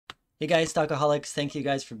Hey guys, Stockaholics, thank you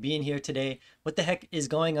guys for being here today. What the heck is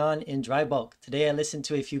going on in dry bulk? Today I listened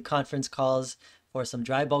to a few conference calls for some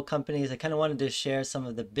dry bulk companies. I kind of wanted to share some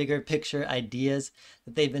of the bigger picture ideas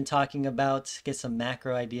that they've been talking about, get some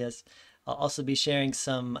macro ideas. I'll also be sharing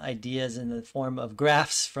some ideas in the form of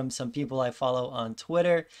graphs from some people I follow on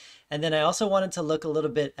Twitter. And then I also wanted to look a little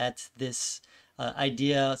bit at this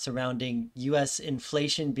idea surrounding US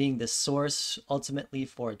inflation being the source ultimately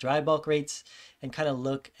for dry bulk rates and kind of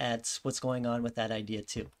look at what's going on with that idea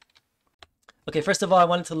too. Okay, first of all, I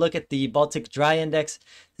wanted to look at the Baltic Dry Index.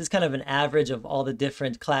 This is kind of an average of all the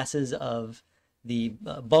different classes of the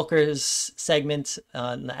bulkers segment,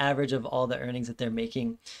 the average of all the earnings that they're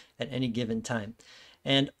making at any given time.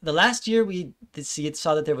 And the last year we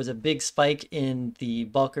saw that there was a big spike in the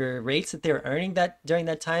bulker rates that they were earning during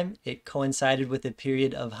that time. It coincided with a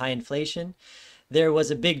period of high inflation. There was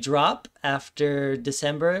a big drop after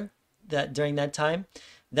December during that time.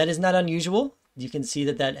 That is not unusual. You can see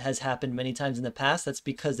that that has happened many times in the past. That's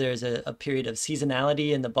because there's a period of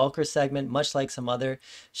seasonality in the bulker segment, much like some other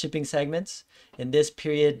shipping segments. In this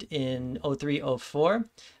period in 03-04,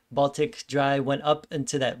 Baltic Dry went up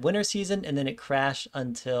into that winter season and then it crashed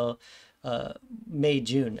until May,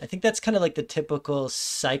 June. I think that's kind of like the typical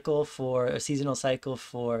cycle for a seasonal cycle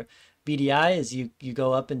for BDI is you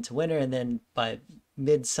go up into winter and then by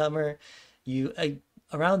midsummer,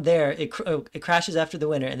 around there, it crashes after the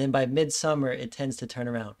winter, and then by midsummer, it tends to turn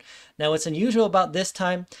around. Now, what's unusual about this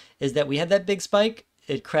time is that we had that big spike,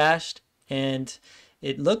 it crashed, and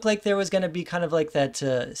it looked like there was going to be kind of like that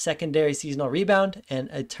secondary seasonal rebound, and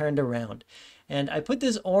it turned around. And I put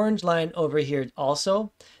this orange line over here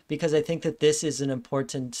also because I think that this is an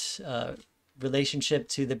important relationship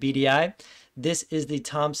to the BDI. This is the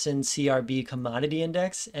Thomson CRB Commodity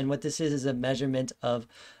Index, and what this is a measurement of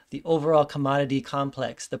the overall commodity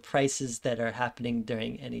complex, the prices that are happening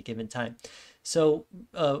during any given time. So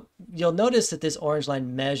you'll notice that this orange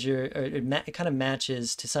line it kind of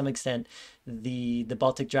matches to some extent the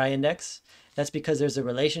Baltic Dry Index. That's because there's a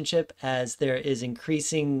relationship as there is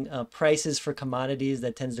increasing prices for commodities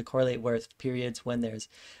that tends to correlate with periods when there's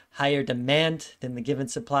higher demand than the given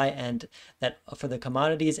supply and that for the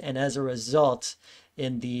commodities. And as a result,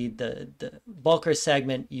 in the bulker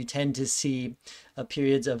segment, you tend to see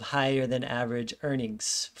periods of higher than average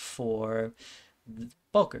earnings for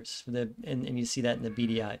bulkers, and you see that in the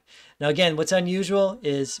BDI. Now, again, what's unusual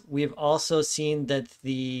is we've also seen that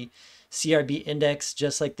the CRB index,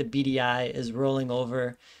 just like the BDI, is rolling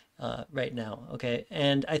over right now, okay?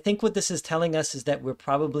 And I think what this is telling us is that we're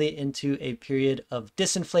probably into a period of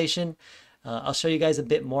disinflation. I'll show you guys a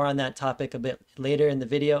bit more on that topic a bit later in the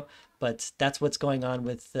video, but that's what's going on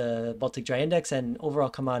with the Baltic Dry Index and overall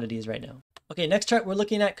commodities right now. Okay, next chart we're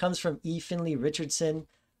looking at comes from E. Finley Richardson.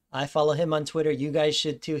 I follow him on Twitter. You guys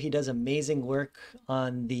should too. He does amazing work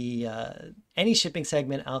on the any shipping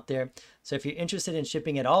segment out there. So if you're interested in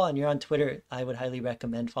shipping at all and you're on Twitter, I would highly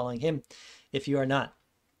recommend following him if you are not.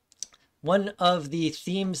 One of the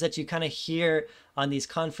themes that you kind of hear on these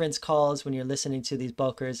conference calls when you're listening to these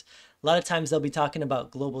bulkers, a lot of times they'll be talking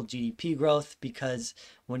about global GDP growth because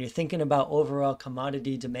when you're thinking about overall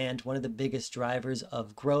commodity demand, one of the biggest drivers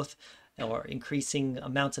of growth or increasing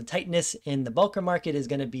amounts of tightness in the bulker market is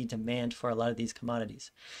going to be demand for a lot of these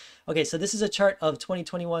commodities. Okay, so this is a chart of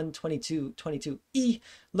 2021, 22, 22E.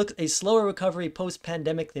 Look, a slower recovery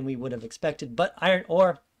post-pandemic than we would have expected, but iron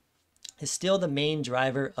ore is still the main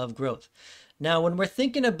driver of growth. Now, when we're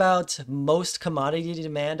thinking about most commodity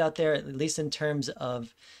demand out there, at least in terms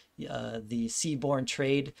of the seaborne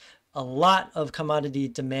trade, a lot of commodity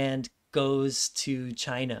demand goes to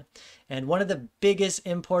China. And one of the biggest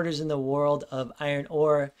importers in the world of iron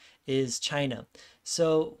ore is China.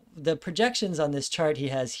 So the projections on this chart he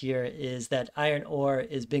has here is that iron ore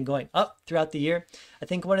has been going up throughout the year. I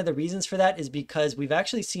think one of the reasons for that is because we've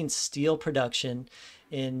actually seen steel production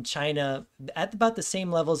in China at about the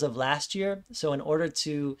same levels of last year. So in order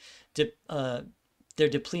to they're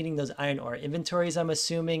depleting those iron ore inventories, I'm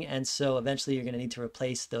assuming, and so eventually you're going to need to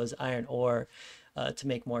replace those iron ore to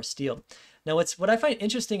make more steel. Now, what I find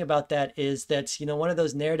interesting about that is that, you know, one of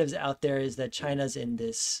those narratives out there is that China's in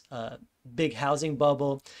this big housing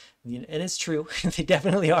bubble, and it's true. They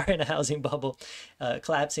definitely are in a housing bubble,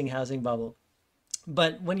 collapsing housing bubble.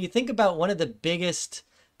 But when you think about one of the biggest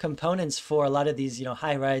components for a lot of these, you know,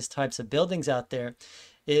 high-rise types of buildings out there,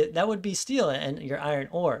 that would be steel and your iron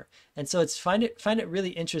ore. And so find it really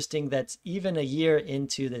interesting that even a year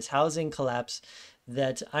into this housing collapse,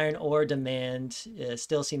 that iron ore demand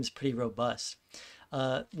still seems pretty robust.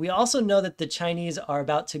 We also know that the Chinese are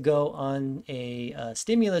about to go on a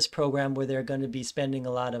stimulus program where they're going to be spending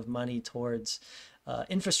a lot of money towards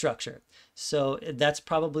infrastructure. So that's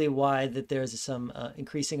probably why that there's some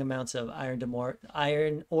increasing amounts of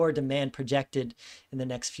iron ore demand projected in the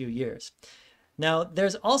next few years. Now,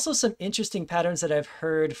 there's also some interesting patterns that I've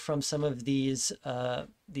heard from some of these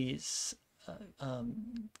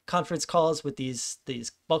conference calls with these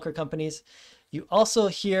bulker companies. You also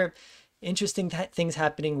hear interesting things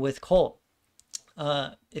happening with coal.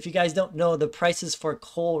 If you guys don't know, the prices for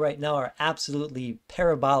coal right now are absolutely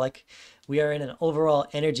parabolic. We are in an overall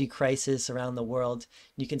energy crisis around the world.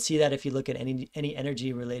 You can see that if you look at any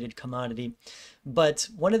energy related commodity. But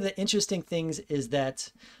one of the interesting things is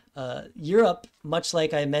that Europe, much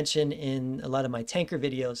like I mentioned in a lot of my tanker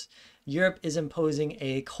videos, Europe is imposing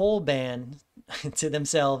a coal ban to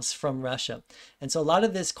themselves from Russia. And so a lot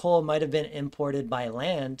of this coal might have been imported by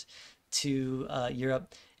land to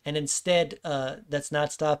Europe. And instead, that's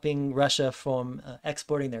not stopping Russia from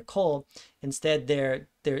exporting their coal. Instead,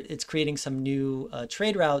 it's creating some new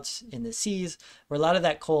trade routes in the seas where a lot of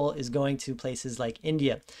that coal is going to places like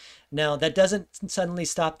India. Now, that doesn't suddenly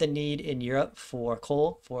stop the need in Europe for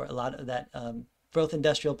coal, for a lot of that both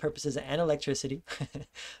industrial purposes and electricity.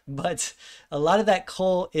 But a lot of that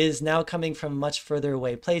coal is now coming from much further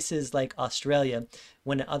away places like Australia,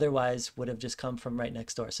 when it otherwise would have just come from right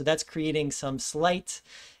next door. So that's creating some slight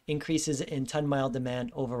increases in ton-mile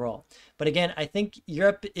demand overall. But again, I think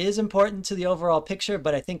Europe is important to the overall picture,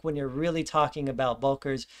 but I think when you're really talking about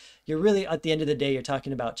bulkers, you're really, at the end of the day, you're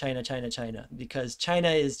talking about China, because China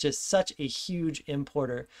is just such a huge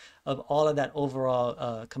importer of all of that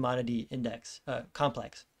overall commodity index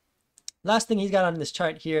complex. Last thing he's got on this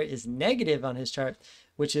chart here is negative on his chart,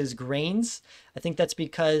 which is grains. I think that's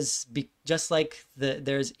because just like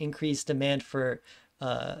there's increased demand for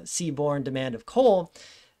seaborne demand of coal,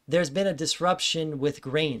 there's been a disruption with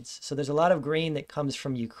grains. So there's a lot of grain that comes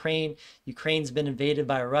from Ukraine. Ukraine's been invaded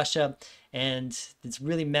by Russia, and it's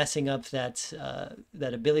really messing up that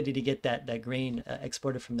ability to get that grain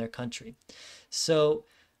exported from their country. So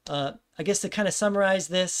I guess to kind of summarize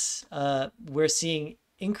this, we're seeing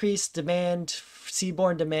increased demand,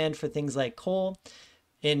 seaborne demand for things like coal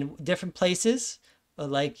in different places.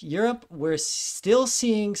 Like Europe, we're still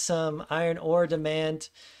seeing some iron ore demand,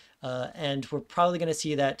 and we're probably going to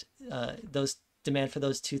see that those demand for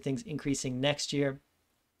those two things increasing next year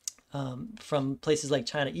from places like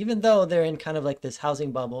China, even though they're in kind of like this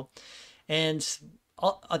housing bubble. And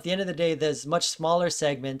at the end of the day, there's much smaller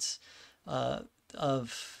segments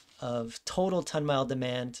of total ton-mile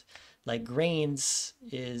demand, like grains,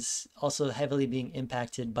 is also heavily being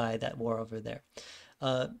impacted by that war over there.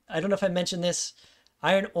 I don't know if I mentioned this.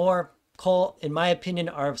 Iron ore, coal, in my opinion,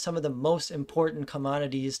 are some of the most important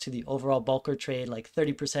commodities to the overall bulker trade, like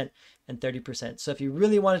 30% and 30%. So if you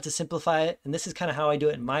really wanted to simplify it, and this is kind of how I do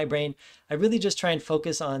it in my brain, I really just try and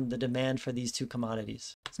focus on the demand for these two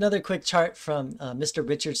commodities. It's another quick chart from Mr.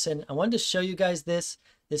 Richardson. I wanted to show you guys this.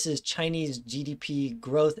 This is Chinese GDP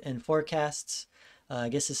growth and forecasts. I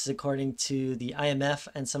guess this is according to the IMF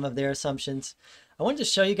and some of their assumptions. I wanted to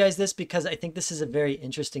show you guys this because I think this is a very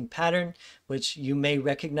interesting pattern, which you may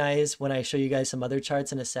recognize when I show you guys some other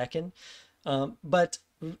charts in a second. But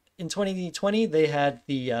in 2020, they had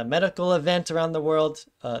the medical event around the world.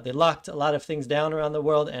 They locked a lot of things down around the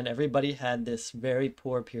world, and everybody had this very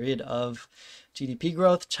poor period of GDP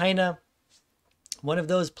growth. China, one of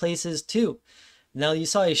those places too. Now you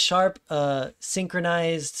saw a sharp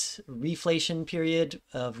synchronized reflation period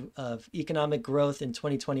of economic growth in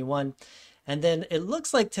 2021. And then it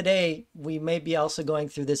looks like today we may be also going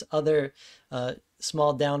through this other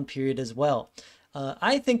small down period as well.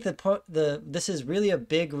 I think that this is really a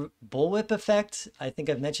big bullwhip effect. I think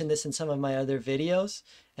I've mentioned this in some of my other videos.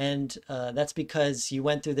 And that's because you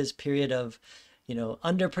went through this period of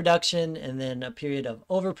underproduction and then a period of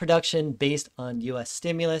overproduction based on US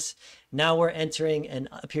stimulus. Now we're entering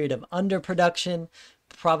a period of underproduction,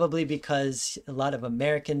 probably because a lot of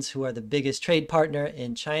Americans, who are the biggest trade partner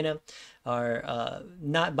in China, are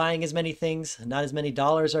not buying as many things, not as many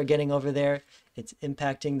dollars are getting over there. It's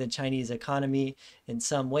impacting the Chinese economy in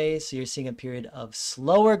some ways. So you're seeing a period of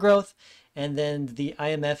slower growth. And then the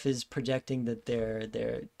IMF is projecting that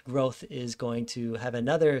their growth is going to have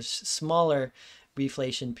another smaller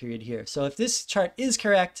reflation period here. So if this chart is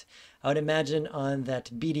correct, I would imagine on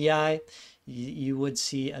that BDI, you would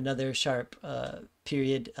see another sharp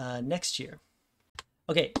period next year.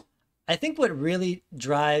 Okay, I think what really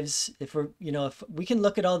drives, if we can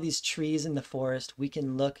look at all these trees in the forest, we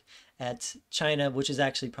can look at China, which is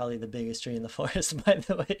actually probably the biggest tree in the forest, by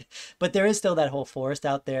the way, but there is still that whole forest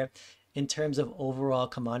out there in terms of overall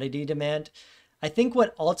commodity demand. I think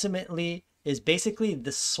what ultimately is basically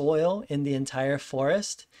the soil in the entire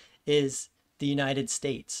forest is the United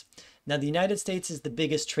States. Now, the United States is the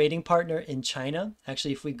biggest trading partner in China.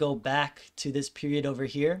 Actually, if we go back to this period over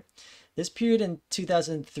here, this period in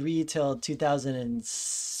 2003 till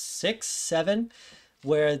 2006, 7,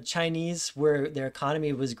 where Chinese were, their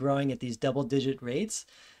economy was growing at these double-digit rates,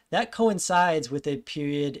 that coincides with a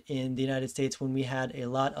period in the United States when we had a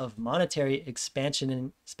lot of monetary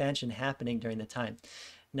expansion happening during the time.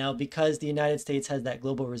 Now, because the United States has that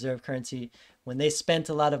global reserve currency, when they spent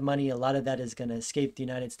a lot of money, a lot of that is going to escape the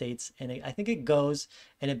United States. And I think it goes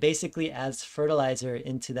and it basically adds fertilizer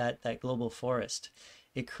into that global forest.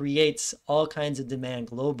 It creates all kinds of demand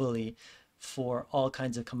globally for all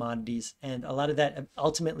kinds of commodities. And a lot of that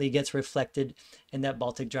ultimately gets reflected in that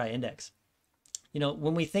Baltic Dry Index. You know,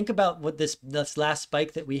 when we think about what this last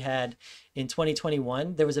spike that we had in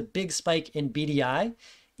 2021, there was a big spike in BDI,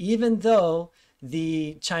 even though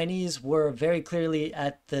the Chinese were very clearly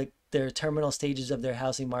at their terminal stages of their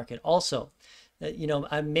housing market also. You know,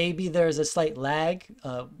 maybe there's a slight lag.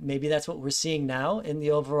 Maybe that's what we're seeing now in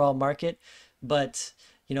the overall market. But,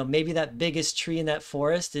 you know, maybe that biggest tree in that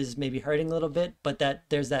forest is maybe hurting a little bit. But that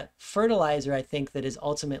there's that fertilizer, I think, that is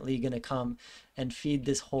ultimately going to come and feed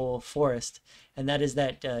this whole forest. And that is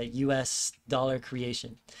that US dollar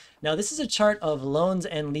creation. Now, this is a chart of loans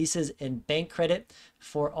and leases and bank credit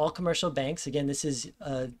for all commercial banks. Again, this is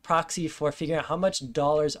a proxy for figuring out how much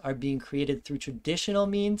dollars are being created through traditional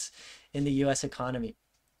means in the US economy.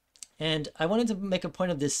 And I wanted to make a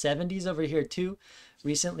point of this 70s over here too.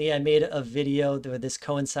 Recently, I made a video where this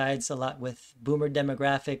coincides a lot with boomer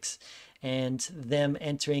demographics and them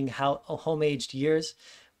entering home-aged years.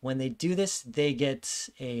 When they do this, they get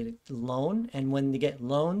a loan, and when they get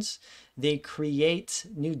loans, they create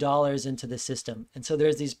new dollars into the system. And so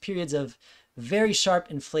there's these periods of very sharp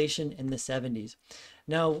inflation in the 70s.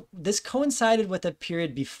 Now, this coincided with a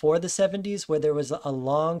period before the 70s where there was a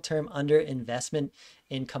long-term underinvestment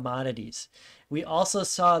in commodities. We also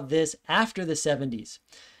saw this after the 70s.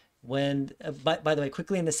 When, by the way,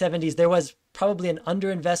 quickly in the 70s, there was probably an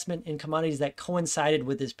underinvestment in commodities that coincided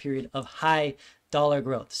with this period of high dollar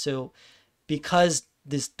growth. So because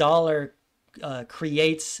this dollar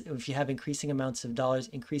creates, if you have increasing amounts of dollars,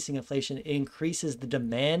 increasing inflation, it increases the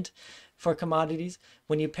demand for commodities.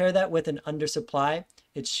 When you pair that with an undersupply,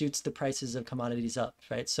 it shoots the prices of commodities up,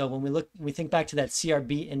 right? So when we think back to that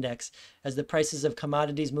CRB index, as the prices of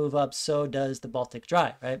commodities move up, so does the Baltic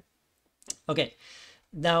Dry, right? Okay.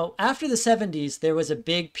 Now, after the 70s, there was a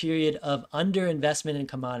big period of underinvestment in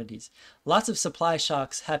commodities. Lots of supply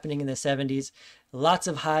shocks happening in the 70s, lots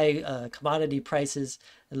of high commodity prices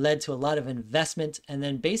led to a lot of investment. And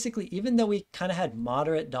then basically, even though we kind of had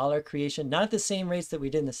moderate dollar creation, not at the same rates that we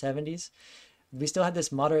did in the 70s, we still had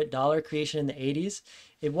this moderate dollar creation in the 80s.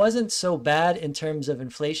 It wasn't so bad in terms of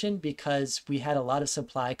inflation because we had a lot of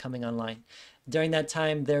supply coming online. During that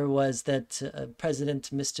time, there was that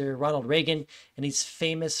President, Mr. Ronald Reagan, and he's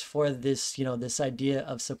famous for this, you know, this idea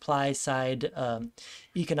of supply side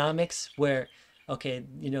economics where, okay,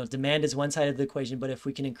 you know, demand is one side of the equation, but if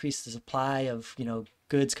we can increase the supply of, you know,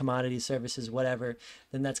 goods, commodities, services, whatever,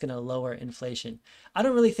 then that's going to lower inflation. I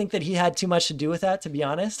don't really think that he had too much to do with that, to be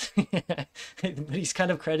honest, but he's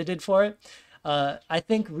kind of credited for it. I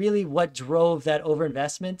think really what drove that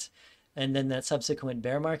overinvestment and then that subsequent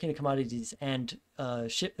bear market in commodities and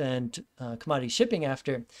commodity shipping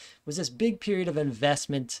after was this big period of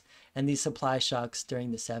investment and these supply shocks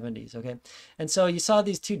during the 70s, okay? And so you saw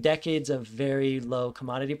these 2 decades of very low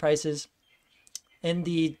commodity prices. In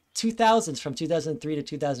the 2000s, from 2003 to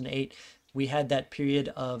 2008, we had that period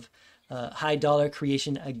of high dollar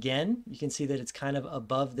creation again. You can see that it's kind of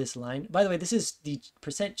above this line. By the way, this is the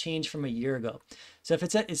percent change from a year ago. So if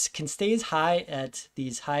it stays high at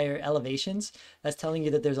these higher elevations, that's telling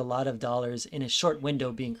you that there's a lot of dollars in a short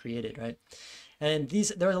window being created, right? And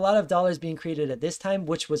there was a lot of dollars being created at this time,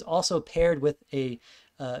 which was also paired with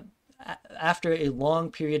after a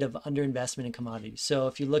long period of underinvestment in commodities. So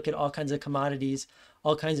if you look at all kinds of commodities,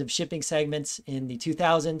 all kinds of shipping segments in the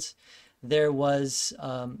 2000s, there was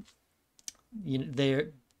you know,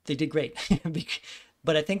 they did great.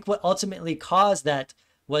 But I think what ultimately caused that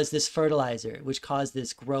was this fertilizer, which caused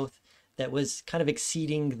this growth that was kind of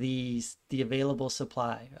exceeding the available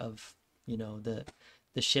supply of, you know, the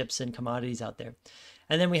ships and commodities out there.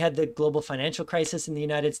 And then we had the global financial crisis in the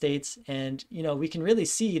United States. And, you know, we can really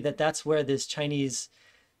see that that's where this Chinese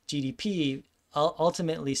GDP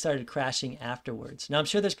ultimately started crashing afterwards. Now, I'm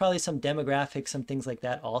sure there's probably some demographics, some things like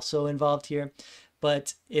that also involved here.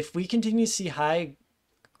 But if we continue to see high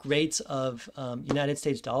rates of United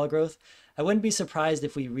States dollar growth, I wouldn't be surprised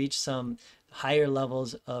if we reach some higher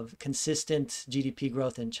levels of consistent GDP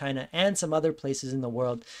growth in China and some other places in the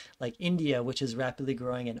world like India, which is rapidly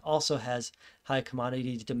growing and also has high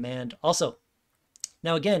commodity demand also.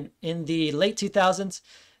 Now, again, in the late 2000s,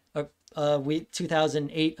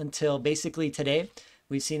 2008 until basically today,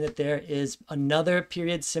 we've seen that there is another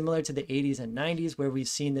period similar to the 80s and 90s where we've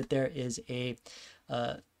seen that there is a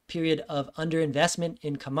period of underinvestment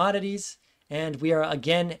in commodities, and we are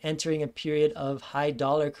again entering a period of high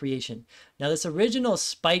dollar creation. Now, this original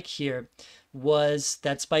spike here was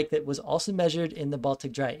that spike that was also measured in the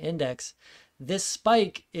Baltic Dry Index. This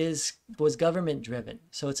spike was government driven.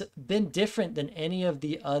 So it's been different than any of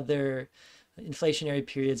the other inflationary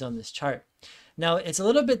periods on this chart. Now, it's a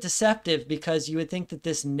little bit deceptive because you would think that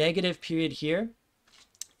this negative period here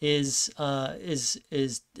is highly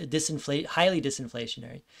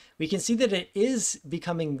disinflationary. We can see that it is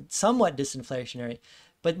becoming somewhat disinflationary,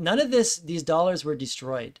 but none of these dollars were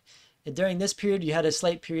destroyed. During this period, you had a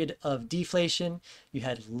slight period of deflation. You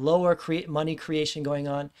had lower money creation going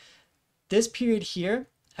on. This period here,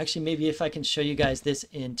 actually, maybe if I can show you guys this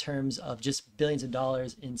in terms of just billions of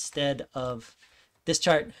dollars instead of this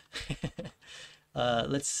chart.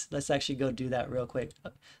 Let's actually go do that real quick.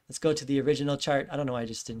 Let's go to the original chart. I don't know why I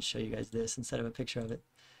just didn't show you guys this instead of a picture of it.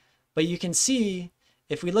 But you can see,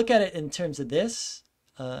 if we look at it in terms of this,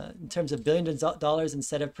 in terms of billions of dollars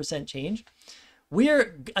instead of percent change,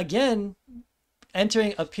 we're again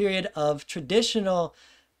entering a period of traditional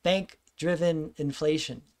bank-driven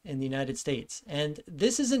inflation in the United States. And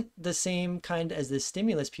this isn't the same kind as this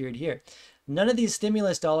stimulus period here. None of these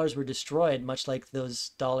stimulus dollars were destroyed, much like those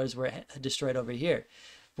dollars were destroyed over here.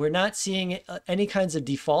 We're not seeing any kinds of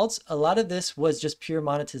defaults. A lot of this was just pure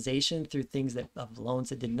monetization through things of loans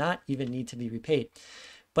that did not even need to be repaid.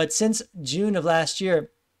 But since June of last year,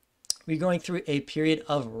 we're going through a period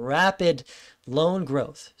of rapid loan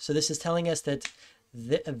growth. So this is telling us that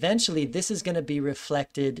eventually this is going to be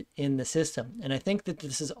reflected in the system. And I think that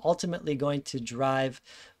this is ultimately going to drive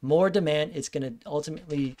more demand. It's going to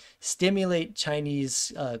ultimately stimulate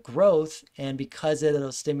Chinese growth. And because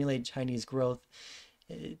it'll stimulate Chinese growth,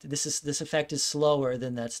 this effect is slower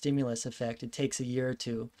than that stimulus effect. It takes a year or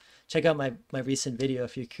two. Check out my recent video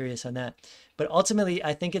if you're curious on that. But ultimately,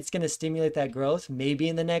 I think it's going to stimulate that growth maybe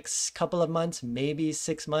in the next couple of months, maybe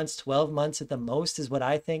 6 months, 12 months at the most is what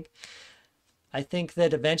I think. I think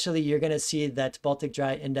that eventually you're going to see that Baltic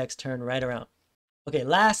Dry Index turn right around. Okay,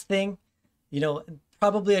 last thing,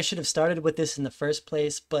 probably I should have started with this in the first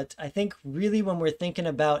place, but I think really when we're thinking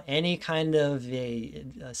about any kind of a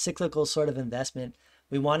cyclical sort of investment,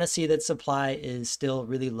 we want to see that supply is still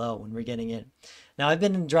really low when we're getting in. Now, I've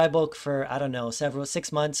been in dry bulk for, I don't know,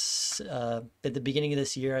 6 months. At the beginning of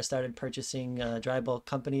this year, I started purchasing dry bulk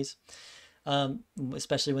companies,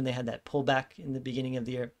 especially when they had that pullback in the beginning of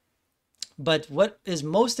the year. But what is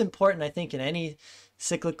most important, I think, in any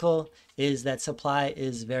cyclical is that supply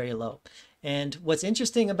is very low. And what's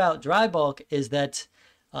interesting about dry bulk is that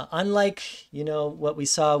unlike, what we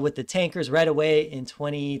saw with the tankers right away in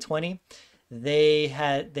 2020, they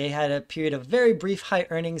had a period of very brief high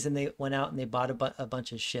earnings, and they went out and they bought a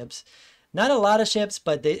bunch of ships. Not a lot of ships,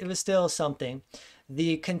 but it was still something.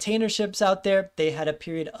 The container ships out there, they had a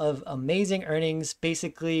period of amazing earnings,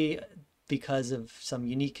 basically because of some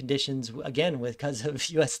unique conditions, again, because of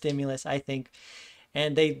U.S. stimulus, I think.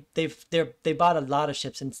 And they bought a lot of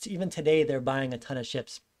ships, and even today they're buying a ton of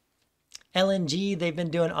ships. LNG, they've been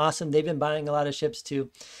doing awesome. They've been buying a lot of ships too.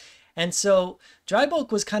 And so dry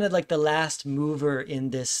bulk was kind of like the last mover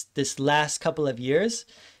in this last couple of years.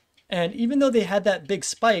 And even though they had that big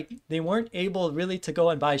spike, they weren't able really to go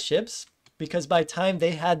and buy ships, because by the time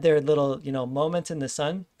they had their little, moment in the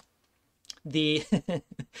sun,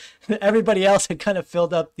 everybody else had kind of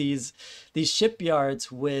filled up these shipyards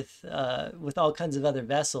with all kinds of other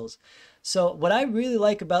vessels. So what I really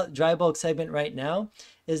like about the dry bulk segment right now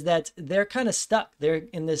is that they're kind of stuck. They're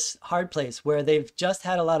in this hard place where they've just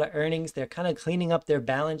had a lot of earnings. They're kind of cleaning up their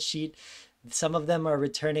balance sheet. Some of them are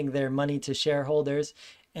returning their money to shareholders.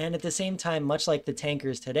 And at the same time, much like the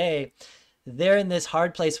tankers today, they're in this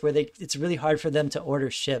hard place where it's really hard for them to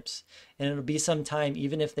order ships. And it'll be some time,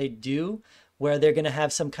 even if they do, where they're going to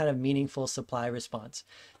have some kind of meaningful supply response.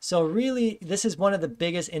 So really, this is one of the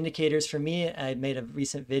biggest indicators for me. I made a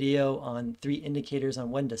recent video on 3 indicators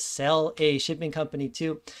on when to sell a shipping company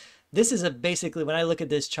too. This is basically, when I look at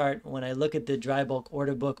this chart, when I look at the dry bulk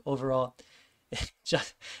order book overall,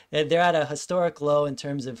 they're at a historic low in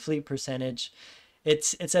terms of fleet percentage.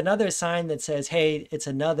 It's another sign that says, hey, it's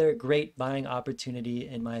another great buying opportunity,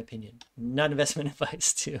 in my opinion. Not investment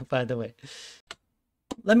advice too, by the way.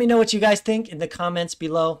 Let me know what you guys think in the comments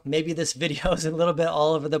below. Maybe this video is a little bit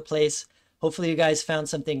all over the place, Hopefully you guys found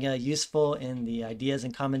something useful in the ideas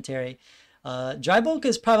and commentary. Dry bulk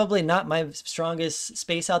is probably not my strongest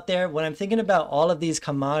space out there. When I'm thinking about all of these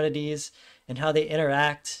commodities and how they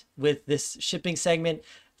interact with this shipping segment,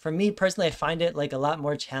 for me personally, I find it like a lot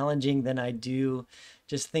more challenging than I do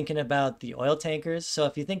just thinking about the oil tankers. So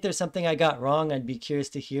if you think there's something I got wrong, I'd be curious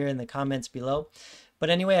to hear in the comments below. But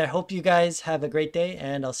anyway, I hope you guys have a great day,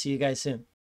 and I'll see you guys soon.